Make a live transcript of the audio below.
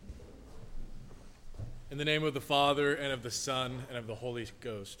In the name of the Father, and of the Son, and of the Holy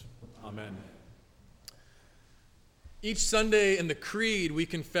Ghost. Amen. Each Sunday in the Creed, we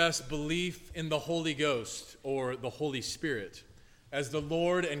confess belief in the Holy Ghost, or the Holy Spirit, as the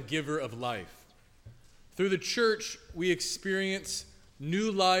Lord and giver of life. Through the church, we experience new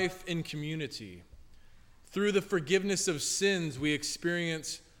life in community. Through the forgiveness of sins, we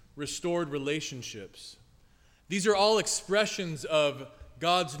experience restored relationships. These are all expressions of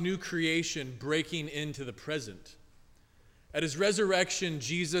God's new creation breaking into the present. At his resurrection,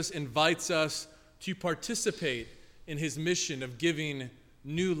 Jesus invites us to participate in his mission of giving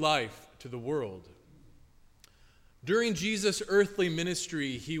new life to the world. During Jesus' earthly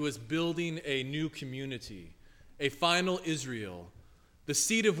ministry, he was building a new community, a final Israel, the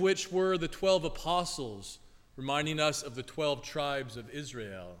seed of which were the 12 apostles, reminding us of the 12 tribes of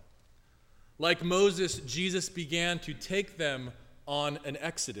Israel. Like Moses, Jesus began to take them on an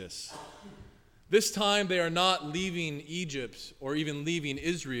exodus. This time they are not leaving Egypt or even leaving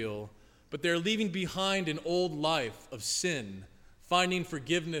Israel, but they're leaving behind an old life of sin, finding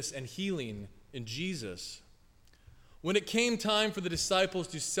forgiveness and healing in Jesus. When it came time for the disciples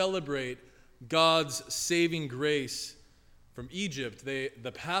to celebrate God's saving grace from Egypt,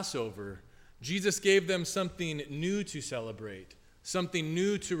 the Passover, Jesus gave them something new to celebrate, something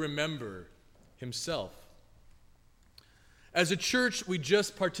new to remember, himself. As a church, we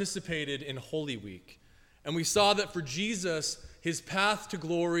just participated in Holy Week, and we saw that for Jesus, his path to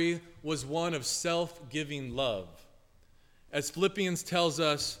glory was one of self-giving love. As Philippians tells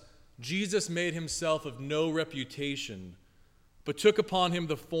us, Jesus made himself of no reputation, but took upon him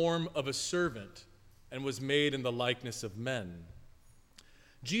the form of a servant and was made in the likeness of men.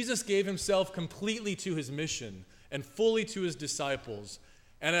 Jesus gave himself completely to his mission and fully to his disciples,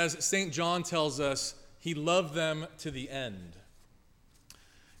 and as St. John tells us, he loved them to the end.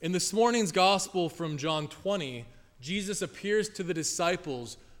 In this morning's gospel from John 20, Jesus appears to the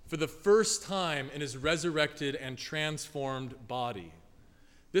disciples for the first time in his resurrected and transformed body.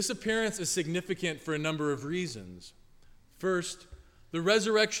 This appearance is significant for a number of reasons. First, the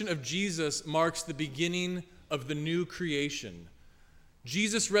resurrection of Jesus marks the beginning of the new creation.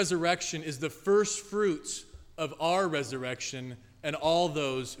 Jesus' resurrection is the first fruits of our resurrection and all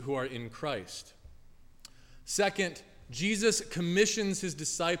those who are in Christ. Second, Jesus commissions his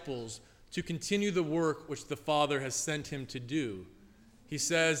disciples to continue the work which the Father has sent him to do. He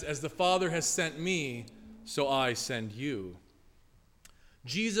says, "As the Father has sent me, so I send you."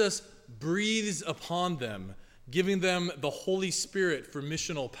 Jesus breathes upon them, giving them the Holy Spirit for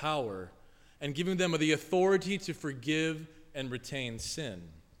missional power, and giving them the authority to forgive and retain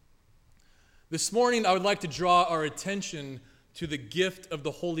sin. This morning, I would like to draw our attention to the gift of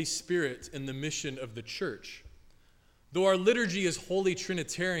the Holy Spirit in the mission of the church. Though our liturgy is Holy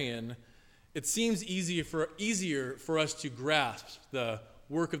Trinitarian, it seems easier for us to grasp the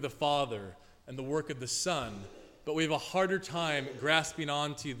work of the Father and the work of the Son, but we have a harder time grasping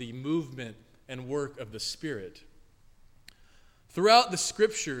onto the movement and work of the Spirit. Throughout the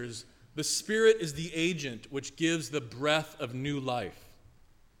Scriptures, the Spirit is the agent which gives the breath of new life.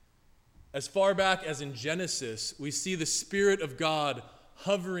 As far back as in Genesis, we see the Spirit of God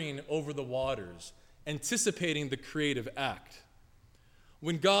hovering over the waters, anticipating the creative act.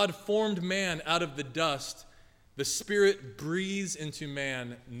 When God formed man out of the dust, the Spirit breathes into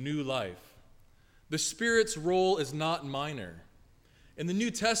man new life. The Spirit's role is not minor. In the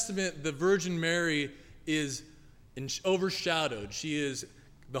New Testament, the Virgin Mary is overshadowed.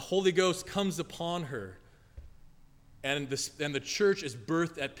 The Holy Ghost comes upon her. And the church is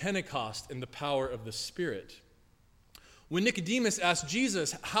birthed at Pentecost in the power of the Spirit. When Nicodemus asked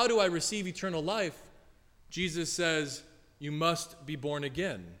Jesus, "How do I receive eternal life?" Jesus says, "You must be born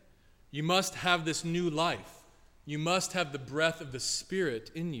again. You must have this new life. You must have the breath of the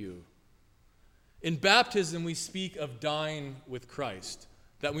Spirit in you." In baptism, we speak of dying with Christ,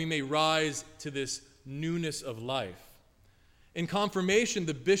 that we may rise to this newness of life. In confirmation,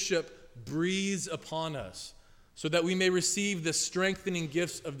 the bishop breathes upon us, so that we may receive the strengthening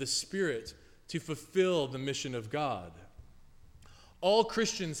gifts of the Spirit to fulfill the mission of God. All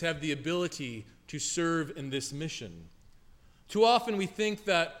Christians have the ability to serve in this mission. Too often we think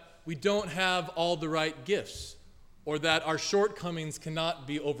that we don't have all the right gifts, or that our shortcomings cannot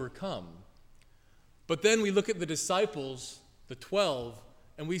be overcome. But then we look at the disciples, the 12,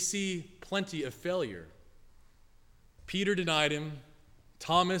 and we see plenty of failure. Peter denied him,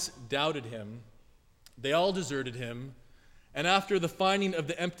 Thomas doubted him, they all deserted him, and after the finding of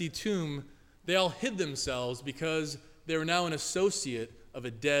the empty tomb, they all hid themselves because they were now an associate of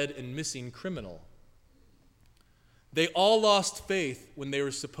a dead and missing criminal. They all lost faith when they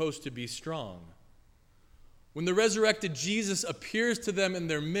were supposed to be strong. When the resurrected Jesus appears to them in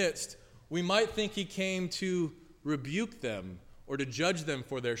their midst, we might think he came to rebuke them or to judge them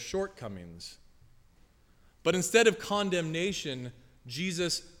for their shortcomings. But instead of condemnation,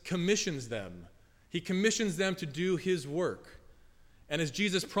 Jesus commissions them. He commissions them to do his work. And as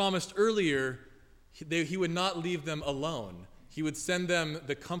Jesus promised earlier, he would not leave them alone. He would send them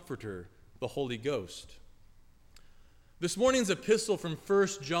the Comforter, the Holy Ghost. This morning's epistle from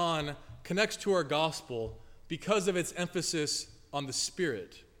 1 John connects to our gospel because of its emphasis on the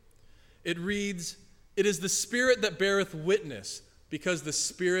Spirit. It reads, "It is the Spirit that beareth witness, because the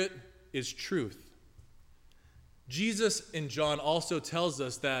Spirit is truth." Jesus in John also tells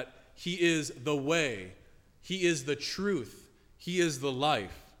us that he is the way, he is the truth, he is the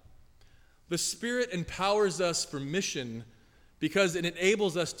life. The Spirit empowers us for mission because it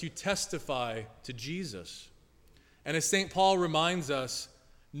enables us to testify to Jesus. And as St. Paul reminds us,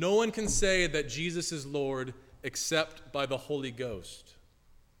 no one can say that Jesus is Lord except by the Holy Ghost.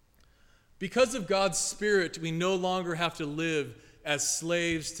 Because of God's Spirit, we no longer have to live as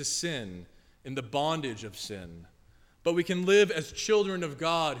slaves to sin, in the bondage of sin, but we can live as children of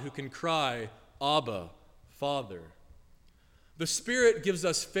God who can cry, "Abba, Father." The Spirit gives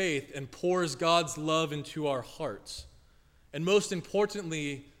us faith and pours God's love into our hearts. And most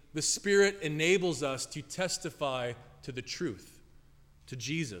importantly, the Spirit enables us to testify to the truth, to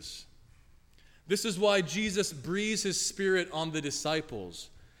Jesus. This is why Jesus breathes his Spirit on the disciples.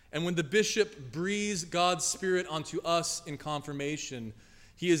 And when the bishop breathes God's Spirit onto us in confirmation,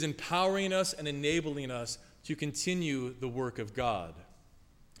 he is empowering us and enabling us to continue the work of God.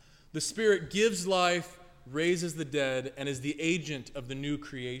 The Spirit gives life, raises the dead, and is the agent of the new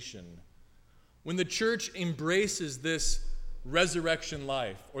creation. When the church embraces this resurrection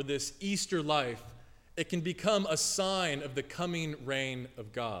life or this Easter life, it can become a sign of the coming reign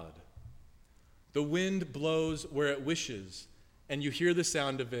of God. The wind blows where it wishes, and you hear the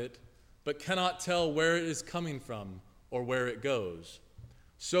sound of it, but cannot tell where it is coming from or where it goes.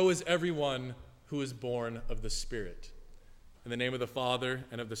 So is everyone who is born of the Spirit. In the name of the Father,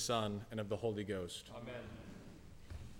 and of the Son, and of the Holy Ghost. Amen.